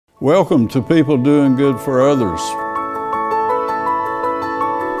Welcome to People Doing Good for Others.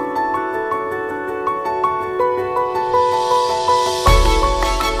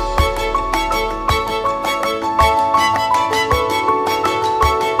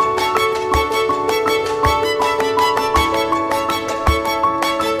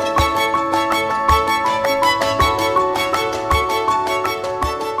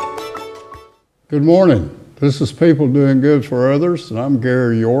 Good morning. This is People Doing Good for Others, and I'm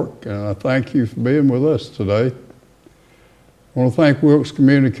Gary York, and I thank you for being with us today. I want to thank Wilkes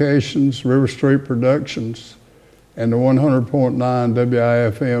Communications, RiverStreet Productions, and the 100.9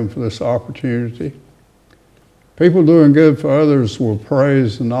 WIFM for this opportunity. People Doing Good for Others will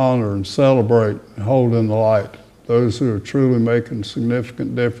praise and honor and celebrate and hold in the light those who are truly making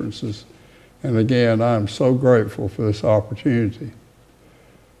significant differences. And again, I am so grateful for this opportunity.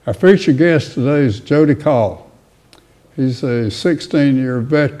 Our featured guest today is Jody Call. He's a 16-year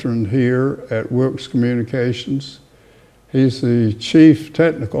veteran here at Wilkes Communications. He's the Chief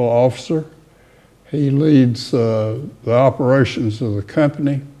Technical Officer. He leads the operations of the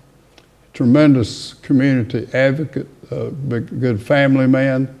company. Tremendous community advocate, a good family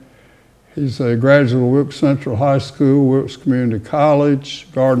man. He's a graduate of Wilkes Central High School, Wilkes Community College,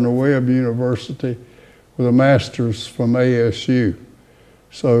 Gardner-Webb University, with a master's from ASU.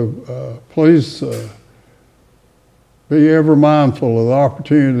 So please be ever mindful of the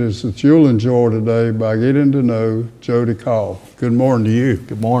opportunities that you'll enjoy today by getting to know Jody Call. Good morning to you.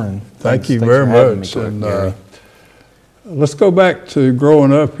 Good morning. Thank you very much. And let's go back to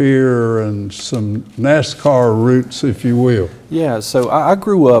growing up here and some NASCAR roots, if you will. Yeah, so I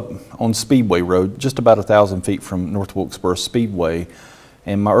grew up on Speedway Road, just about 1,000 feet from North Wilkesboro Speedway.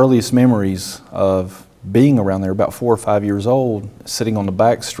 And my earliest memories of being around there, about 4 or 5 years old, sitting on the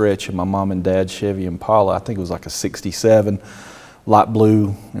back stretch of my mom and dad's Chevy Impala, I think it was like a 67 light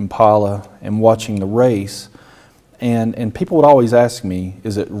blue Impala, and watching the race. And people would always ask me,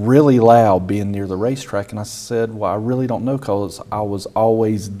 is it really loud being near the racetrack? And I said, well, I really don't know, because I was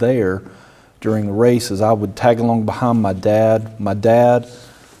always there during the races. I would tag along behind my dad, my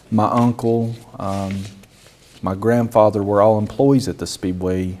uncle, my grandfather were all employees at the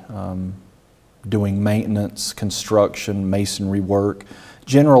Speedway, doing maintenance, construction, masonry work,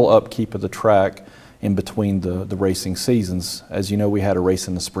 general upkeep of the track in between the racing seasons. As you know, we had a race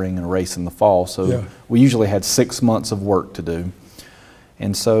in the spring and a race in the fall, so we usually had 6 months of work to do.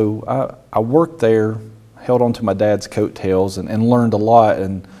 And so I worked there, held on to my dad's coattails, and learned a lot.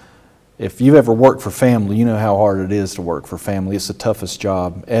 And if you've ever worked for family, you know how hard it is to work for family. It's the toughest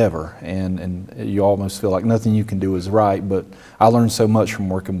job ever, and you almost feel like nothing you can do is right, but I learned so much from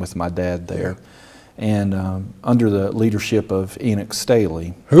working with my dad there. And under the leadership of Enoch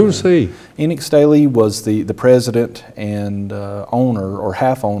Staley. Who's he? Enoch Staley was the president and owner, or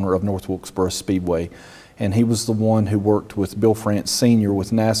half owner, of North Wilkesboro Speedway. And he was the one who worked with Bill France Sr.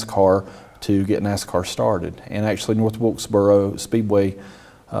 with NASCAR to get NASCAR started. And actually North Wilkesboro Speedway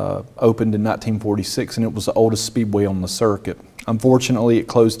opened in 1946, and it was the oldest speedway on the circuit. Unfortunately, it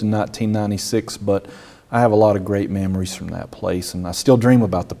closed in 1996, but I have a lot of great memories from that place, and I still dream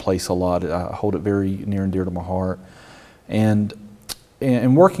about the place a lot. I hold it very near and dear to my heart. And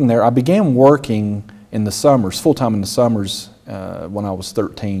working there, I began working in the summers, full-time in the summers, when I was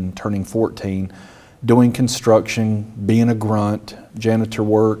 13, turning 14, doing construction, being a grunt, janitor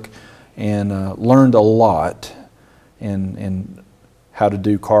work, and learned a lot in how to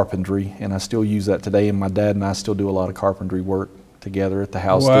do carpentry, and I still use that today. And my dad and I still do a lot of carpentry work together at the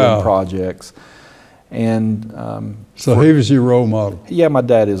house, doing projects. And so he was your role model? Yeah, my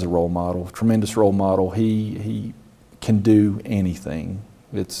dad is a role model, tremendous role model. He can do anything.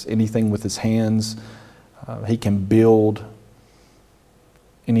 It's anything with his hands. He can build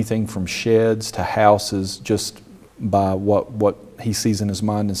anything from sheds to houses just by what he sees in his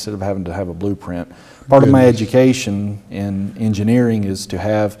mind, instead of having to have a blueprint. Part of my education in engineering is to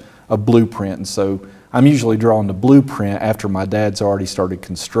have a blueprint, and so I'm usually drawing the blueprint after my dad's already started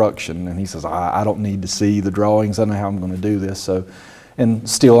construction, and he says, I don't need to see the drawings, I know how I'm going to do this. So, and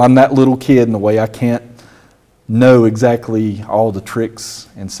still, I'm that little kid in the way I can't know exactly all the tricks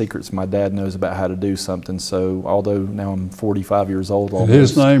and secrets my dad knows about how to do something. So although now I'm 45 years old almost. And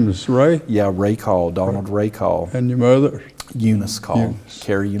his name is Ray? Yeah, Ray Call, Donald Ray Call. And your mother? Eunice Call,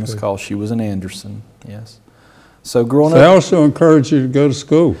 Carrie Eunice Call. She was an Anderson, yes. So growing up, they also encouraged you to go to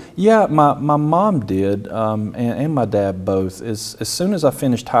school. Yeah, my mom did, and my dad both. As soon as I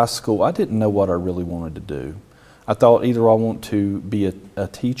finished high school, I didn't know what I really wanted to do. I thought either I want to be a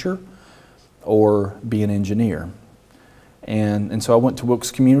teacher or be an engineer. And so I went to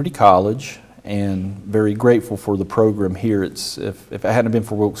Wilkes Community College, and very grateful for the program here. If it hadn't been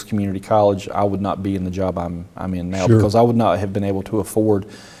for Wilkes Community College, I would not be in the job I'm in now, Sure. because I would not have been able to afford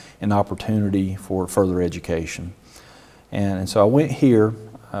an opportunity for further education. And so I went here.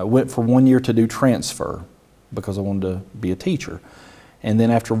 I went for 1 year to do transfer because I wanted to be a teacher. And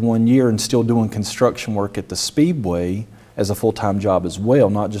then after 1 year and still doing construction work at the Speedway as a full-time job as well,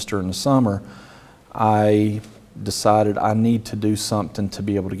 not just during the summer, I decided I need to do something to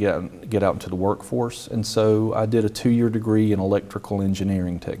be able to get out into the workforce. And so I did a 2-year degree in electrical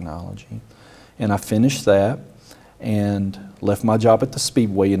engineering technology. And I finished that and left my job at the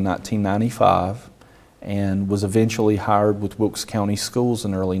Speedway in 1995 and was eventually hired with Wilkes County Schools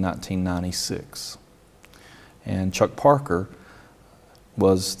in early 1996. And Chuck Parker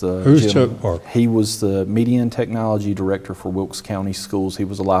was the... Who's Chuck Parker? He was the Media and Technology Director for Wilkes County Schools. He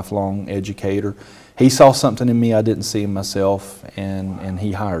was a lifelong educator. He saw something in me I didn't see in myself, and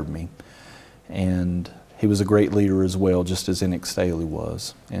he hired me. And he was a great leader as well, just as Enoch Staley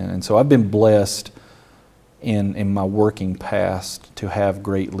was. And so I've been blessed in my working past to have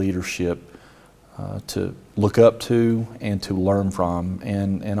great leadership to look up to and to learn from.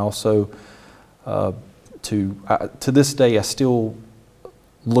 And also to this day I still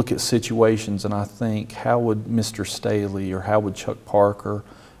look at situations and I think, how would Mr. Staley or how would Chuck Parker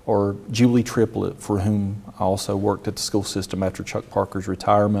or Julie Triplett, for whom I also worked at the school system after Chuck Parker's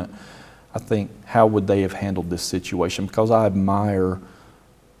retirement, I think, how would they have handled this situation? Because I admire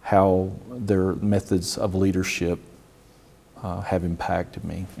how their methods of leadership have impacted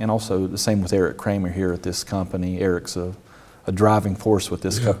me. And also the same with Eric Kramer here at this company. Eric's a driving force with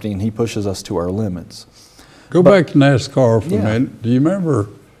this company, and he pushes us to our limits. Go back to NASCAR for a minute. Do you remember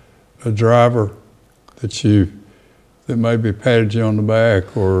a driver that maybe patted you on the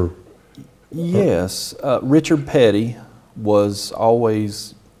back or? Yes, Richard Petty was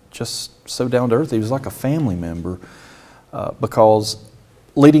always just so down to earth. He was like a family member because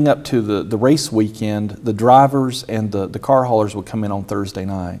leading up to the race weekend, the drivers and the car haulers would come in on Thursday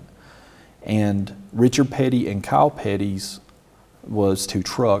night. And Richard Petty and Kyle Petty's was 2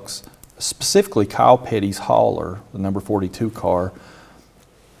 trucks. Specifically Kyle Petty's hauler, the number 42 car,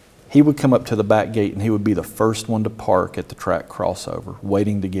 he would come up to the back gate and he would be the first one to park at the track crossover,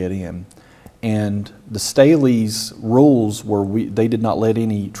 waiting to get in. And the Staley's rules were they did not let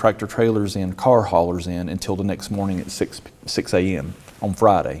any tractor trailers in, car haulers in, until the next morning at 6 a.m. on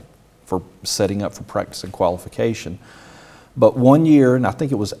Friday for setting up for practice and qualification. But 1 year, and I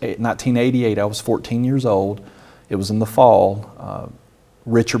think it was 1988, I was 14 years old, it was in the fall,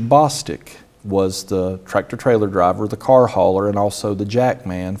 Richard Bostic was the tractor trailer driver, the car hauler, and also the jack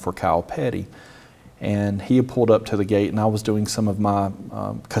man for Kyle Petty. And he had pulled up to the gate and I was doing some of my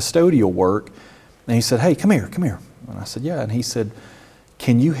custodial work, and he said, "Hey, come here, come here." And I said, "Yeah." And he said,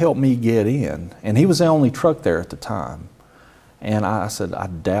 "Can you help me get in?" And he was the only truck there at the time. And I said, "I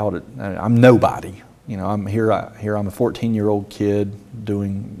doubt it. I'm nobody. You know, I'm here. I'm a 14-year-old kid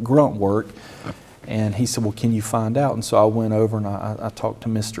doing grunt work." And he said, "Well, can you find out?" And so I went over and I talked to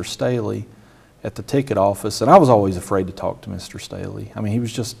Mr. Staley at the ticket office. And I was always afraid to talk to Mr. Staley. I mean, he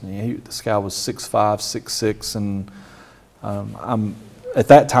was just, this guy was 6'5", 6'6", and at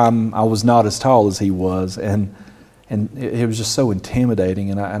that time I was not as tall as he was. And it was just so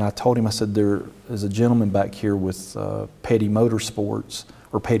intimidating. And I told him, I said, "There is a gentleman back here with Petty Motorsports,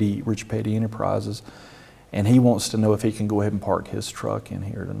 or Rich Petty Enterprises, and he wants to know if he can go ahead and park his truck in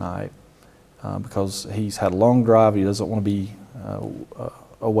here tonight because he's had a long drive. He doesn't want to be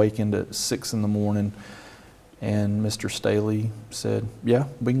awakened at 6 in the morning." And Mr. Staley said, "Yeah,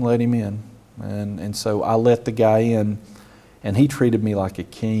 we can let him in." And so I let the guy in, and he treated me like a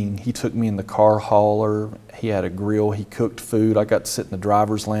king. He took me in the car hauler. He had a grill. He cooked food. I got to sit in the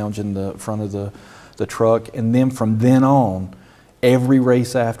driver's lounge in the front of the truck. And then from then on, every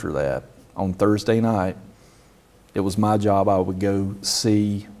race after that, on Thursday night, it was my job. I would go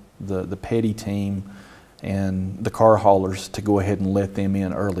see the Petty team and the car haulers to go ahead and let them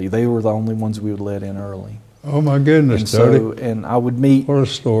in early. They were the only ones we would let in early. Oh my goodness, Jody. And I would meet, what a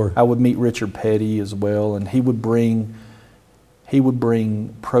story. I would meet Richard Petty as well, and he would bring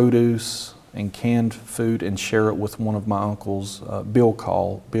produce and canned food and share it with one of my uncles, Bill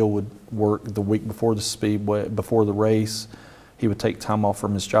Call. Bill would work the week before the Speedway, before the race. He would take time off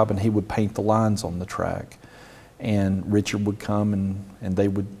from his job and he would paint the lines on the track. And Richard would come and they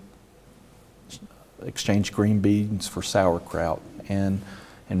would exchange green beans for sauerkraut. And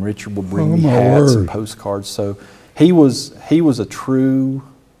Richard would bring me hats and postcards. So he was a true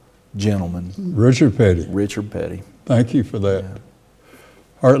gentleman. Richard Petty. Richard Petty. Thank you for that. Yeah.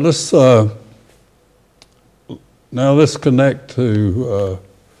 All right, now let's connect to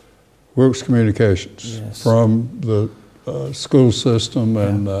Wilkes Communications, Yes. from the school system,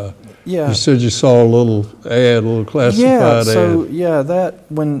 and Yeah. you said you saw a little ad, a little classified ad. Yeah,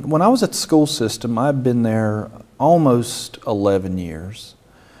 that when I was at the school system, I've been there almost 11 years,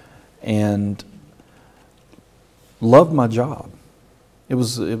 and loved my job. It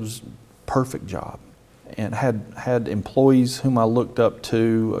was a perfect job, and had employees whom I looked up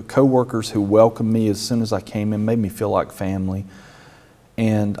to, coworkers who welcomed me as soon as I came in, made me feel like family.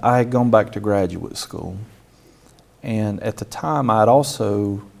 And I had gone back to graduate school, and at the time I had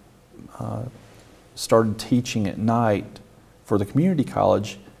also started teaching at night for the community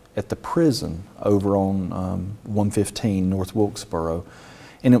college at the prison over on 115 North Wilkesboro.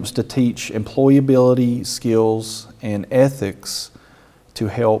 And it was to teach employability skills and ethics to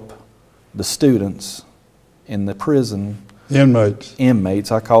help the students in the prison. Inmates.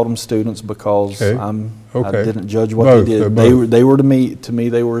 Inmates. I called them students because Okay. I didn't judge what Both, they did. both. They were to me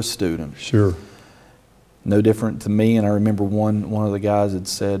they were a student. Sure. No different to me. And I remember one of the guys had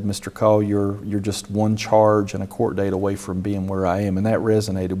said, "Mr. Call, you're just one charge and a court date away from being where I am," and that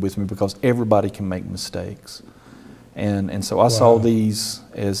resonated with me because everybody can make mistakes. And so I saw these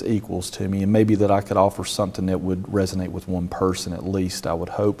as equals to me, and maybe that I could offer something that would resonate with one person at least, I would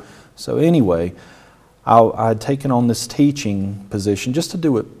hope. So anyway, I had taken on this teaching position just to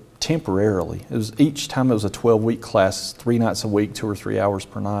do it temporarily. Each time it was a 12-week class, 3 nights a week, 2 or 3 hours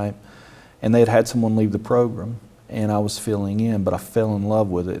per night, and they had someone leave the program, and I was filling in, but I fell in love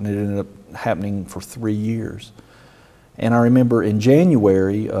with it, and it ended up happening for 3 years. And I remember in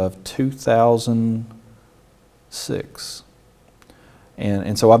January of 2006,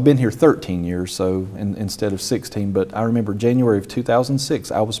 and so I've been here 13 years, so instead of 16, but I remember January of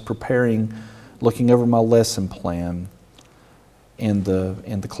 2006, I was preparing, looking over my lesson plan in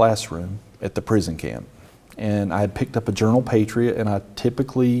the classroom at the prison camp. And I had picked up a Journal Patriot, and I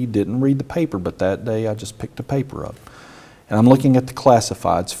typically didn't read the paper, but that day I just picked a paper up. And I'm looking at the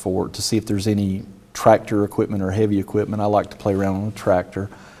classifieds for it to see if there's any tractor equipment or heavy equipment. I like to play around on a tractor.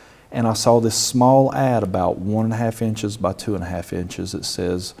 And I saw this small ad about 1.5 inches by 2.5 inches. It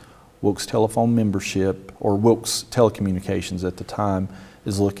says Wilkes Telephone Membership, or Wilkes Telecommunications at the time,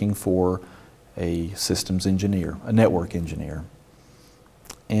 is looking for a systems engineer, a network engineer.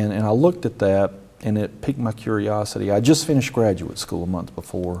 And I looked at that, and it piqued my curiosity. I just finished graduate school a month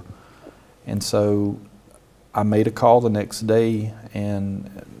before, and so I made a call the next day, and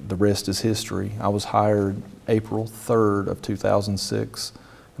the rest is history. I was hired April 3rd of 2006,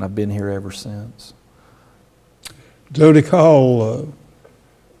 and I've been here ever since. Jody Call,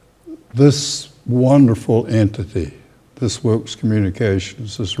 this wonderful entity, this Wilkes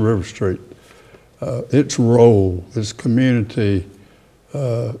Communications, this RiverStreet, its role, its community,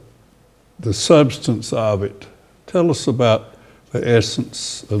 the substance of it. Tell us about the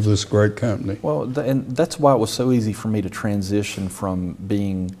essence of this great company. Well, and that's why it was so easy for me to transition from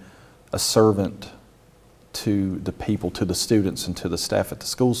being a servant to the people, to the students, and to the staff at the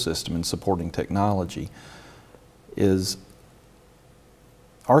school system and supporting technology. Is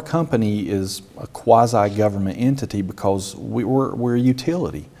our company is a quasi-government entity because we're a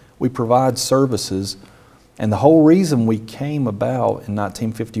utility. We provide services. And the whole reason we came about in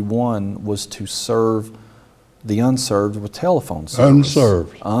 1951 was to serve the unserved with telephone service.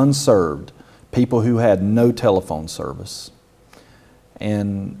 Unserved. People who had no telephone service.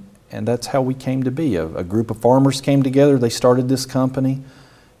 And that's how we came to be. A group of farmers came together, they started this company,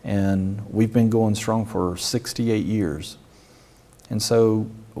 and we've been going strong for 68 years. And so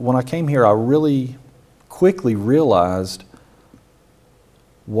when I came here, I really quickly realized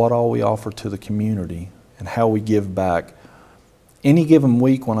what all we offer to the community and how we give back. Any given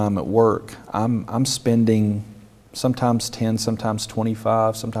week when I'm at work, I'm spending sometimes 10, sometimes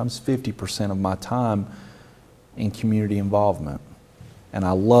 25, sometimes 50% of my time in community involvement. And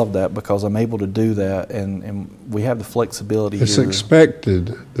I love that because I'm able to do that, and we have the flexibility here. It's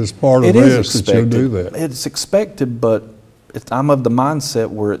expected as part of this that you'll do that. It's expected, but I'm of the mindset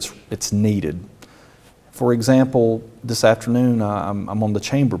where it's needed. For example, this afternoon I'm on the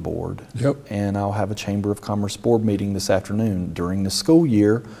chamber board. Yep. And I'll have a Chamber of Commerce board meeting this afternoon. During the school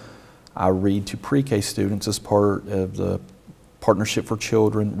year, I read to pre-K students as part of the Partnership for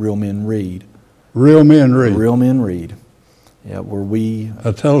Children, Real Men Read. Real Men Read. Real Men Read. Yeah, where we...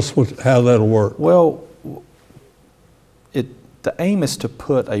 Now tell us how that'll work. Well, the aim is to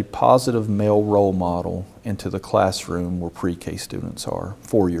put a positive male role model into the classroom where pre-K students are,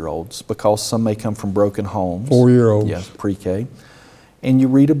 4-year-olds, because some may come from broken homes. 4-year-olds. Yes, pre-K. And you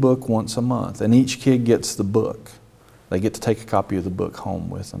read a book once a month, and each kid gets the book. They get to take a copy of the book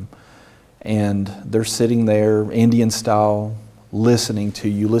home with them. And they're sitting there, Indian style, listening to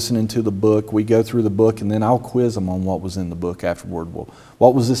you, listening to the book. We go through the book, and then I'll quiz them on what was in the book afterward. Well,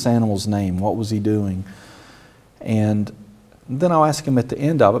 what was this animal's name? What was he doing? And then I'll ask him at the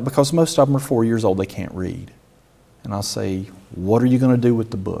end of it, because most of them are 4 years old, they can't read. And I'll say, what are you going to do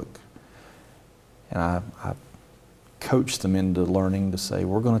with the book? And I coach them into learning to say,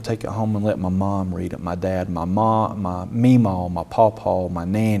 we're going to take it home and let my mom read it, my dad, my mom, my meemaw, my pawpaw, my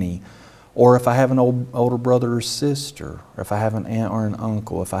nanny. Or if I have an older brother or sister, or if I have an aunt or an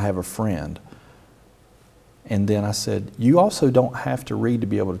uncle, if I have a friend. And then I said, you also don't have to read to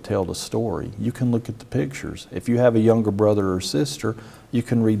be able to tell the story. You can look at the pictures. If you have a younger brother or sister, you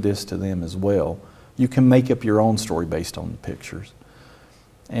can read this to them as well. You can make up your own story based on the pictures.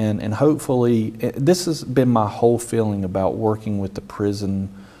 And hopefully, this has been my whole feeling about working with the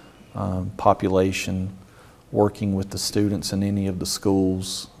prison population, working with the students in any of the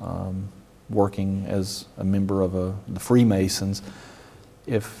schools, working as a member of the Freemasons.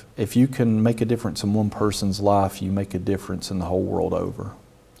 If you can make a difference in one person's life, you make a difference in the whole world over.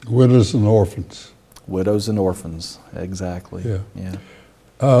 Widows and orphans. Widows and orphans, exactly.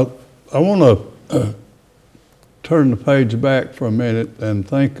 Yeah. I want to turn the page back for a minute and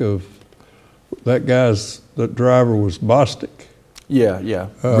think of that that driver was Bostic. Yeah.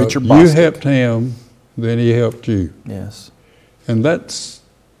 Richard Bostic. You helped him, then he helped you. Yes. And that's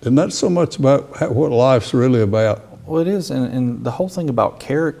so much about what life's really about. Well, it is, and the whole thing about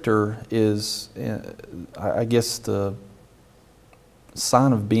character is, I guess, the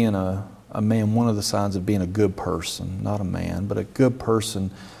sign of being a man, one of the signs of being a good person, not a man, but a good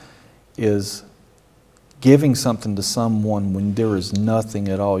person is giving something to someone when there is nothing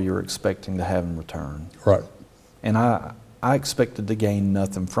at all you're expecting to have in return. Right. And I expected to gain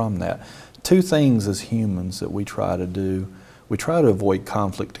nothing from that. Two things as humans that we try to do. We try to avoid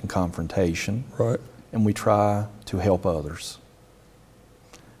conflict and confrontation. Right. And we try to help others.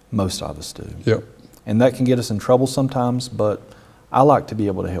 Most of us do. Yep. And that can get us in trouble sometimes, but I like to be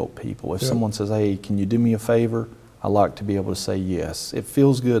able to help people. If Yep. someone says, hey, can you do me a favor? I like to be able to say yes. It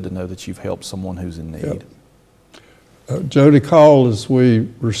feels good to know that you've helped someone who's in need. Yep. Jody Call, as we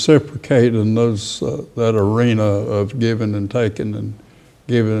reciprocate in that arena of giving and taking and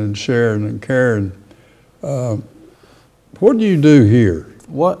giving and sharing and caring, what do you do here?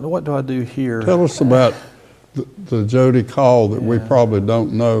 What do I do here? Tell us about the Jody Call that we probably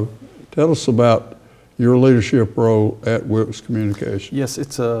don't know. Tell us about your leadership role at Wilkes Communications. Yes,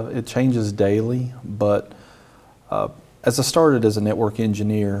 it changes daily, but as I started as a network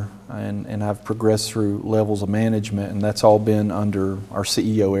engineer, and I've progressed through levels of management, and that's all been under our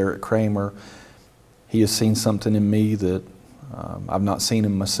CEO, Eric Kramer. He has seen something in me that I've not seen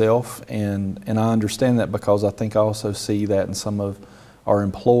in myself, and I understand that because I think I also see that in some of our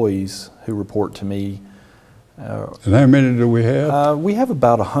employees who report to me. And how many do we have? We have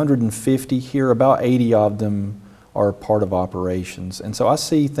about 150 here. About 80 of them are part of operations. And so I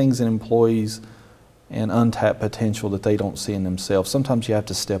see things in employees and untapped potential that they don't see in themselves. Sometimes you have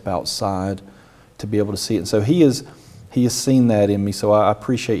to step outside to be able to see it. And so he has seen that in me, so I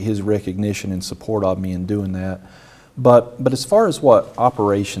appreciate his recognition and support of me in doing that. But as far as what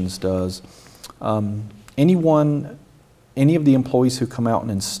operations does, any of the employees who come out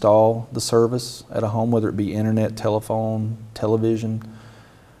and install the service at a home, whether it be internet, telephone, television,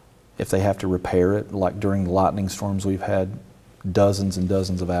 if they have to repair it, like during the lightning storms, we've had dozens and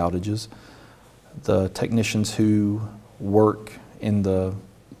dozens of outages. The technicians who work in the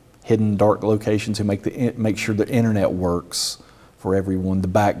hidden dark locations who make sure the internet works for everyone, the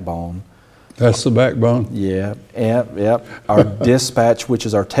backbone. That's the backbone? Yeah. Our dispatch, which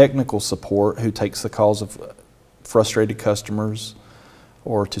is our technical support, who takes the calls of frustrated customers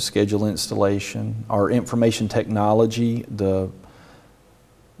or to schedule installation. Our information technology, the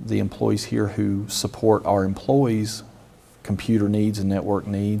employees here who support our employees' computer needs and network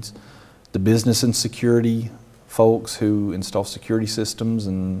needs. The business and security folks who install security systems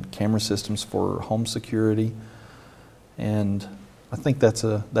and camera systems for home security. And I think that's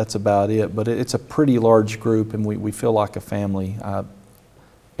about it, but it's a pretty large group, and we feel like a family.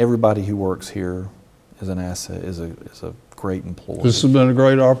 Everybody who works here is an asset, is a great employee. This has been a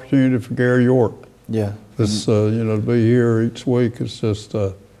great opportunity for Gary York. Yeah. This, to be here each week is just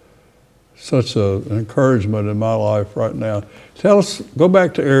such an encouragement in my life right now. Tell us, go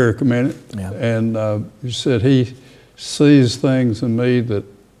back to Eric a minute. Yeah. And you said he sees things in me that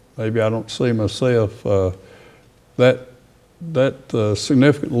maybe I don't see myself. That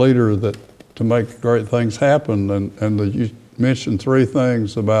significant leader to make great things happen, and you mentioned three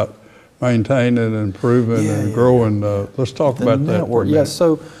things about maintaining and improving and growing. Let's talk about that for a minute. Yeah,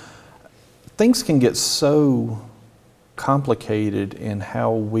 so things can get so complicated in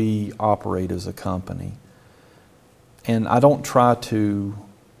how we operate as a company. And I don't try to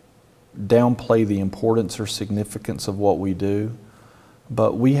downplay the importance or significance of what we do,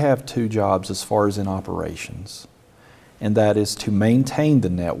 but we have two jobs as far as in operations, and that is to maintain the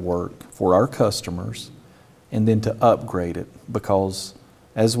network for our customers and then to upgrade it, because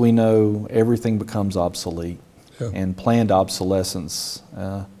as we know, everything becomes obsolete. Yeah. And planned obsolescence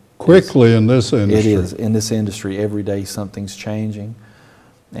quickly in this industry. It is. In this industry, every day something's changing,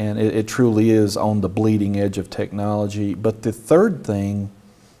 and it truly is on the bleeding edge of technology. But the third thing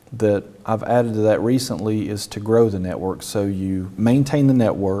that I've added to that recently is to grow the network. So you maintain the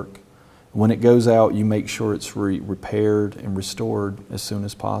network. When it goes out, you make sure it's repaired and restored as soon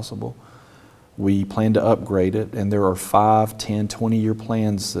as possible. We plan to upgrade it, and there are 5, 10, 20-year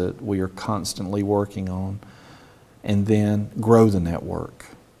plans that we are constantly working on. And then grow the network.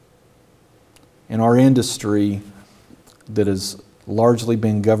 In our industry that has largely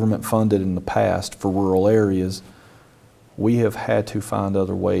been government funded in the past for rural areas, we have had to find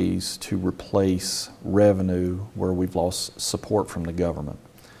other ways to replace revenue where we've lost support from the government.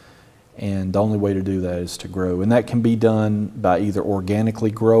 And the only way to do that is to grow. And that can be done by either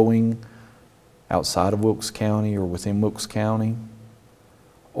organically growing outside of Wilkes County or within Wilkes County,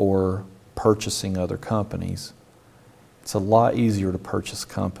 or purchasing other companies. It's a lot easier to purchase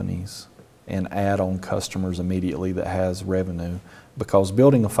companies and add on customers immediately that has revenue, because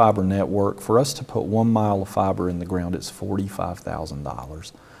building a fiber network, for us to put 1 mile of fiber in the ground, it's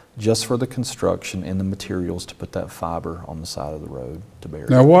 $45,000 just for the construction and the materials to put that fiber on the side of the road to bury.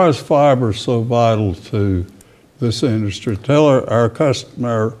 Now, why is fiber so vital to this industry? Tell our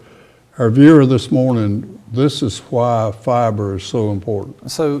customer, our viewer this morning, this is why fiber is so important.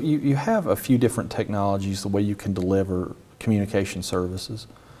 So you have a few different technologies the way you can deliver communication services.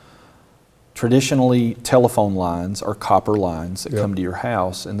 Traditionally, telephone lines are copper lines that come to your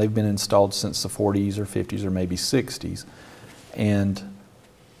house, and they've been installed since the 40s or 50s or maybe 60s. And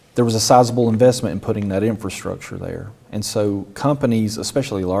there was a sizable investment in putting that infrastructure there. And so companies,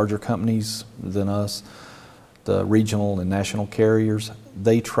 especially larger companies than us, the regional and national carriers,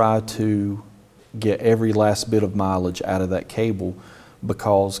 they try to get every last bit of mileage out of that cable,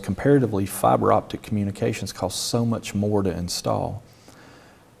 because comparatively fiber optic communications cost so much more to install.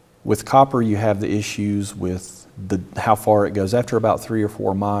 With copper, you have the issues with how far it goes. After about 3 or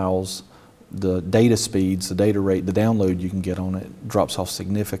 4 miles, the data speeds, the data rate, the download you can get on it drops off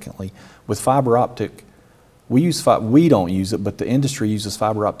significantly. With fiber optic, we don't use it, but the industry uses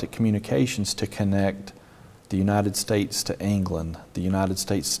fiber optic communications to connect the United States to England, the United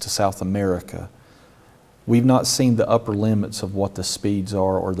States to South America. We've not seen the upper limits of what the speeds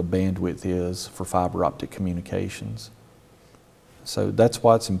are or the bandwidth is for fiber optic communications. So that's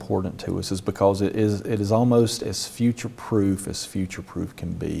why it's important to us, is because it is almost as future-proof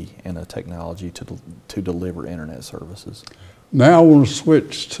can be in a technology to deliver internet services. Now I want to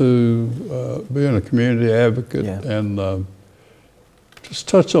switch to being a community advocate and just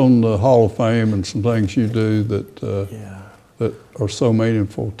touch on the Hall of Fame and some things you do that are so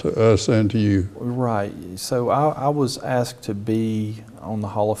meaningful to us and to you. Right. So I was asked to be on the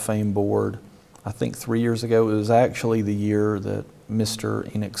Hall of Fame board, I think 3 years ago. It was actually the year that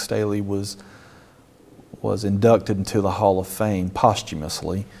Mr. Enoch Staley was inducted into the Hall of Fame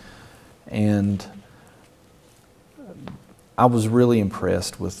posthumously. And I was really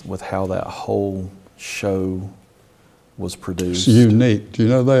impressed with how that whole show was produced. It's unique. Do you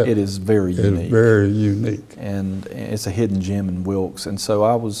know that? It is very unique. It's very unique. And it's a hidden gem in Wilkes. And so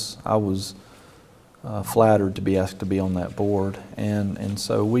I was flattered to be asked to be on that board. And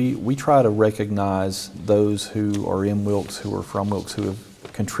so we try to recognize those who are in Wilkes, who are from Wilkes, who have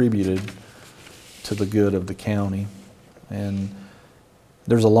contributed to the good of the county. And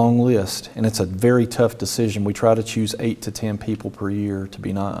there's a long list, and it's a very tough decision. We try to choose 8 to 10 people per year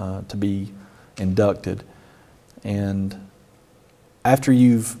to be inducted. And after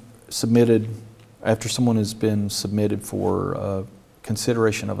someone has been submitted for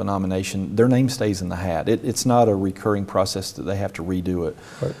consideration of a nomination, their name stays in the hat. It's not a recurring process that they have to redo it.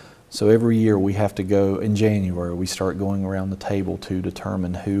 Right. So every year we have to go, in January, we start going around the table to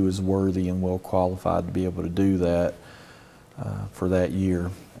determine who is worthy and well qualified to be able to do that for that year.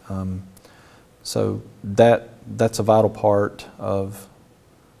 So that's a vital part of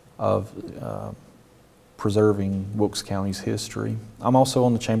preserving Wilkes County's history. I'm also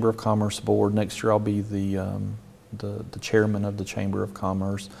on the Chamber of Commerce board. Next year I'll be the chairman of the Chamber of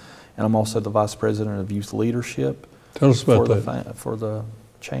Commerce, and I'm also the vice president of youth leadership. Tell us about that. For the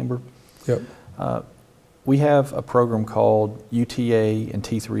chamber. Yep. we have a program called UTA and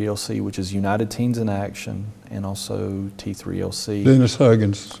T3LC, which is United Teens in Action, and also T3LC. Dennis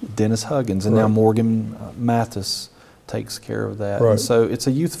Huggins. Dennis Huggins, and now Morgan Mathis takes care of that. Right. And so it's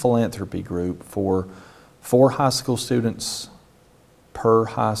a youth philanthropy group for 4 high school students per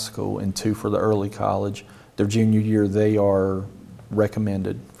high school and 2 for the early college. Their junior year, they are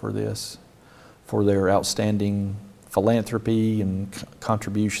recommended for this, for their outstanding philanthropy and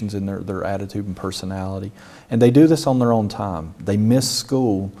contributions in their attitude and personality. And they do this on their own time. They miss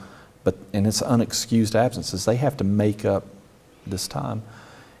school, and it's unexcused absences. They have to make up this time.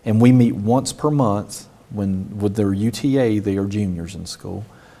 And we meet once per month with their UTA, they are juniors in school.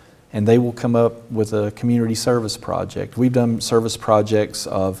 And they will come up with a community service project. We've done service projects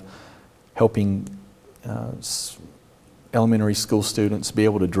of helping elementary school students be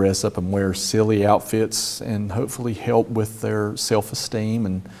able to dress up and wear silly outfits and hopefully help with their self-esteem.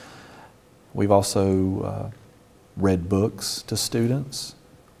 And we've also read books to students.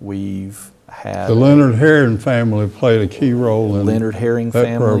 We've had the Leonard Herring family played a key role in Leonard Herring that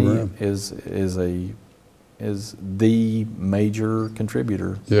family program. is the major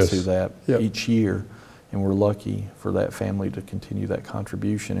contributor to that each year. And we're lucky for that family to continue that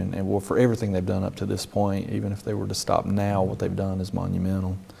contribution, and well, for everything they've done up to this point. Even if they were to stop now, what they've done is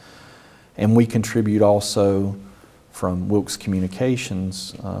monumental. And we contribute also from Wilkes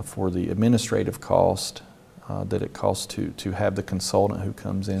Communications for the administrative cost that it costs to have the consultant who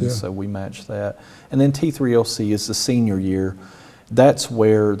comes in, so we match that. And then T3LC is the senior year. That's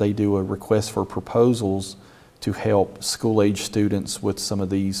where they do a request for proposals to help school-age students with some of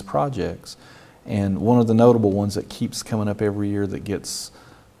these projects. And one of the notable ones that keeps coming up every year that gets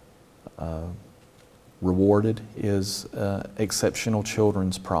rewarded is Exceptional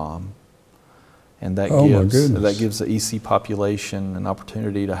Children's Prom. And that gives the EC population an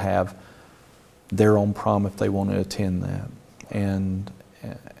opportunity to have their own prom if they want to attend that. And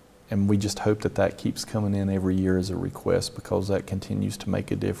we just hope that keeps coming in every year as a request, because that continues to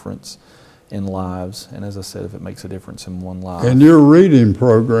make a difference in lives. And as I said, if it makes a difference in one life. In your reading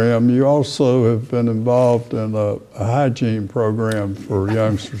program, you also have been involved in a hygiene program for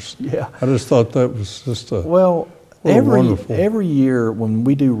youngsters. I just thought that was just wonderful. Every year when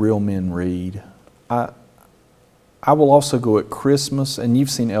we do Real Men Read, I will also go at Christmas, and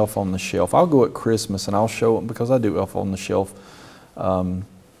you've seen Elf on the Shelf. I'll go at Christmas and I'll show them, because I do Elf on the Shelf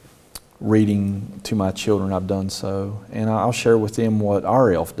reading to my children. I've done so, and I'll share with them what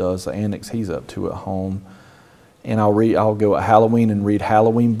our elf does, the annex he's up to at home. And I'll go at Halloween and read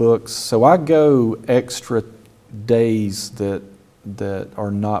Halloween books. So I go extra days that are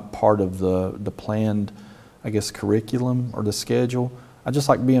not part of the planned, I guess, curriculum or the schedule. I just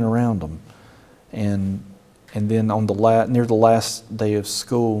like being around them. And then on near the last day of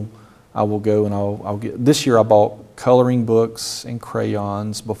school, I will go and I'll get. This year I bought coloring books and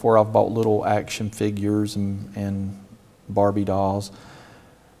crayons. Before, I've bought little action figures and Barbie dolls.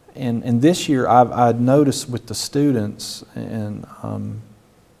 And this year I've noticed with the students, and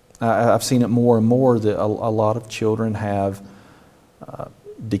I've seen it more and more, that a lot of children have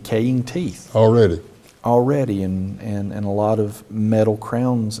decaying teeth already, and a lot of metal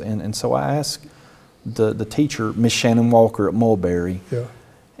crowns. And so I asked the teacher, Miss Shannon Walker at Mulberry,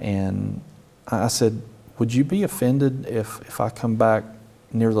 and I said, would you be offended if I come back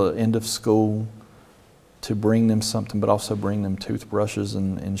near the end of school to bring them something, but also bring them toothbrushes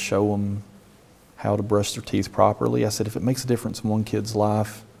and show them how to brush their teeth properly? I said, if it makes a difference in one kid's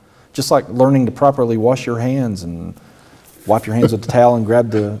life, just like learning to properly wash your hands and wipe your hands with the towel and grab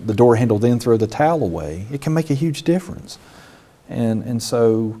the door handle, then throw the towel away, it can make a huge difference. And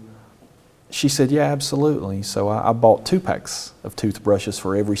so she said, yeah, absolutely. So I bought 2 packs of toothbrushes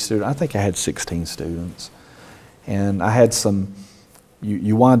for every student. I think I had 16 students. And I had some,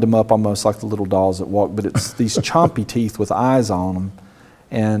 you wind them up almost like the little dolls that walk, but it's these chompy teeth with eyes on them.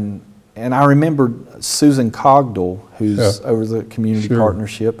 And I remembered Susan Cogdell, who's over the community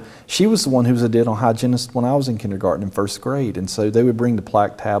partnership. She was the one who was a dental hygienist when I was in kindergarten and 1st grade. And so they would bring the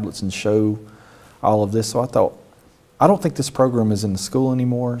plaque tablets and show all of this. So I thought, I don't think this program is in the school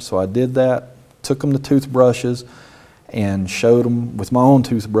anymore. So I did that, took them to toothbrushes, and showed them with my own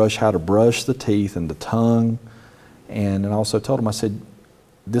toothbrush how to brush the teeth and the tongue. And I also told them, I said,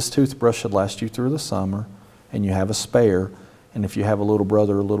 this toothbrush should last you through the summer, and you have a spare. And if you have a little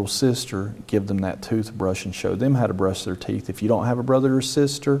brother or little sister, give them that toothbrush and show them how to brush their teeth. If you don't have a brother or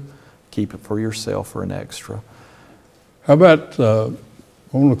sister, keep it for yourself for an extra. How about, I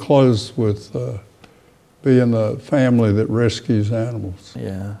want to close with being a family that rescues animals.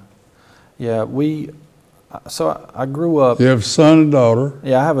 Yeah, we So I grew up. You have a son and daughter.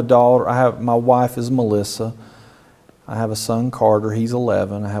 Yeah, I have a daughter. My wife is Melissa. I have a son, Carter. He's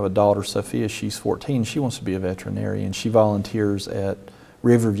 11. I have a daughter, Sophia. She's 14. She wants to be a veterinarian. She volunteers at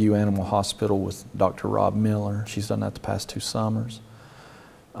Riverview Animal Hospital with Dr. Rob Miller. She's done that the past 2 summers.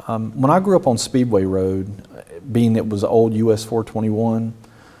 When I grew up on Speedway Road, being it was old US 421,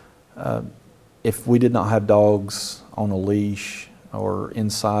 if we did not have dogs on a leash or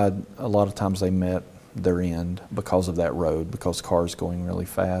inside, a lot of times they met their end because of that road, because cars going really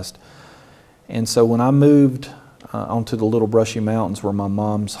fast. And so when I moved onto the Little Brushy Mountains, where my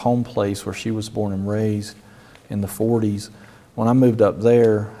mom's home place, where she was born and raised in the 40s, when I moved up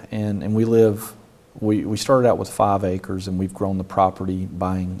there, and we started out with 5 acres, and we've grown the property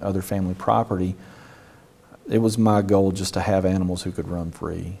buying other family property. It was my goal just to have animals who could run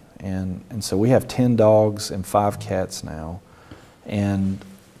free. And so we have 10 dogs and 5 cats now. And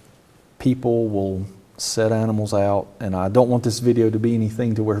people will set animals out, and I don't want this video to be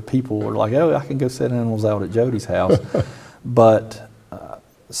anything to where people are like, oh, I can go set animals out at Jody's house. But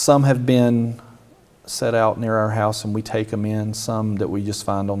some have been set out near our house and we take them in, some that we just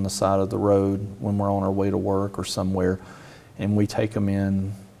find on the side of the road when we're on our way to work or somewhere, and we take them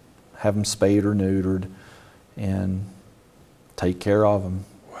in, have them spayed or neutered, and take care of them.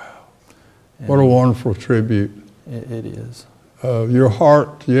 Wow. And what a wonderful tribute. It is. Your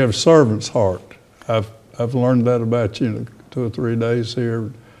heart, you have a servant's heart. I've learned that about you in 2 or 3 days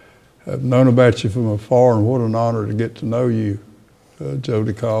here. I've known about you from afar, and what an honor to get to know you,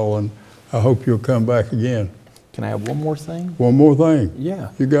 Jody Call, and I hope you'll come back again. Can I have one more thing? One more thing?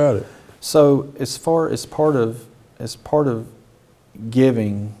 Yeah. You got it. So as part of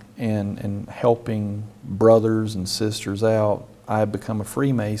giving and helping brothers and sisters out, I had become a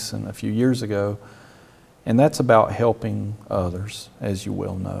Freemason a few years ago, and that's about helping others, as you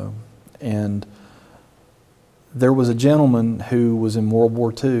well know. And there was a gentleman who was in World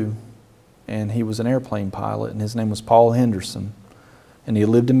War II, and he was an airplane pilot, and his name was Paul Henderson. And he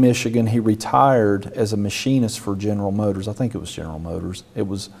lived in Michigan. He retired as a machinist for General Motors. I think it was General Motors. It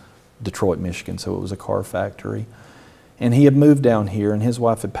was Detroit, Michigan, so it was a car factory. And he had moved down here, and his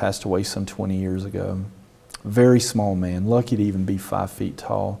wife had passed away some 20 years ago. Very small man, lucky to even be 5 feet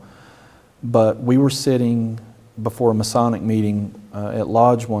tall. But we were sitting before a Masonic meeting at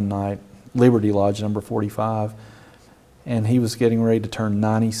Lodge one night, Liberty Lodge, number 45, and he was getting ready to turn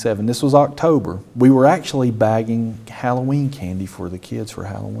 97. This was October. We were actually bagging Halloween candy for the kids for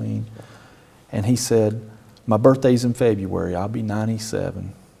Halloween. And he said, my birthday's in February, I'll be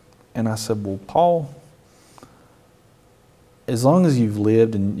 97. And I said, well, Paul, as long as you've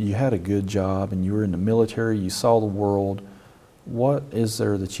lived and you had a good job and you were in the military, you saw the world, what is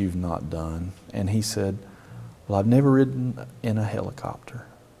there that you've not done? And he said, well, I've never ridden in a helicopter.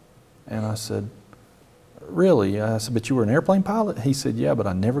 And I said, really? I said, but you were an airplane pilot? He said, yeah, but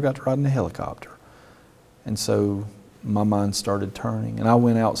I never got to ride in a helicopter. And so my mind started turning, and I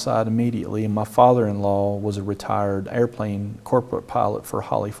went outside immediately, and my father-in-law was a retired airplane corporate pilot for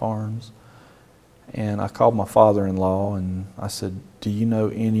Holly Farms. And I called my father-in-law and I said, do you know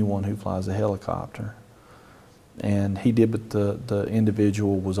anyone who flies a helicopter? And he did, but the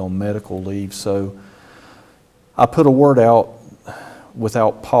individual was on medical leave. So I put a word out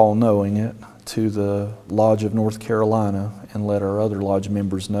without Paul knowing it to the Lodge of North Carolina and let our other lodge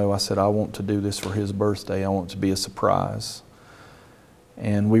members know. I said, I want to do this for his birthday. I want it to be a surprise.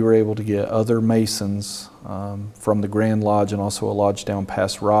 And we were able to get other Masons from the Grand Lodge and also a lodge down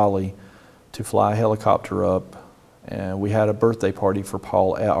past Raleigh to fly a helicopter up. And we had a birthday party for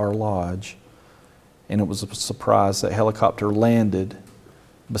Paul at our lodge. And it was a surprise. That helicopter landed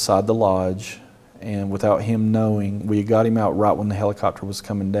beside the lodge, and without him knowing, we got him out right when the helicopter was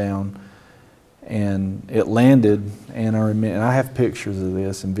coming down. And it landed, and I have pictures of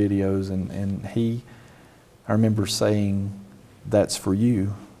this and videos, and I remember saying, that's for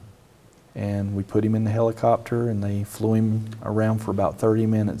you. And we put him in the helicopter, and they flew him around for about 30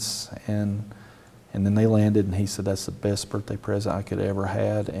 minutes, and then they landed, and he said, that's the best birthday present I could ever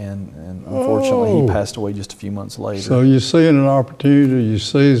had, and unfortunately he passed away just a few months later. So you seeing an opportunity, you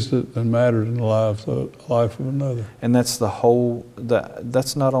seized it, and mattered in the life of another. And that's the whole,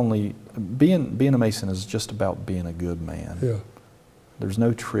 that's not only, being a Mason is just about being a good man. Yeah. There's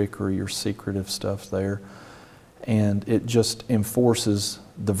no trickery or secretive stuff there. And it just enforces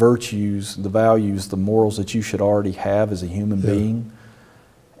the virtues, the values, the morals that you should already have as a human being.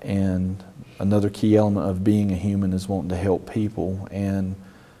 And another key element of being a human is wanting to help people. And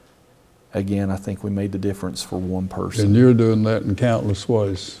again, I think we made the difference for one person. And you're doing that in countless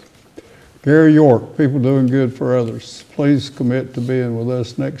ways. Gary York, people doing good for others. Please commit to being with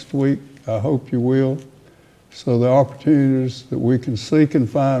us next week. I hope you will. So the opportunities that we can seek and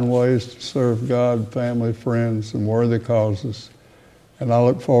find ways to serve God, family, friends, and worthy causes. And I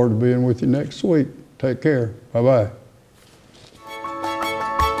look forward to being with you next week. Take care. Bye-bye.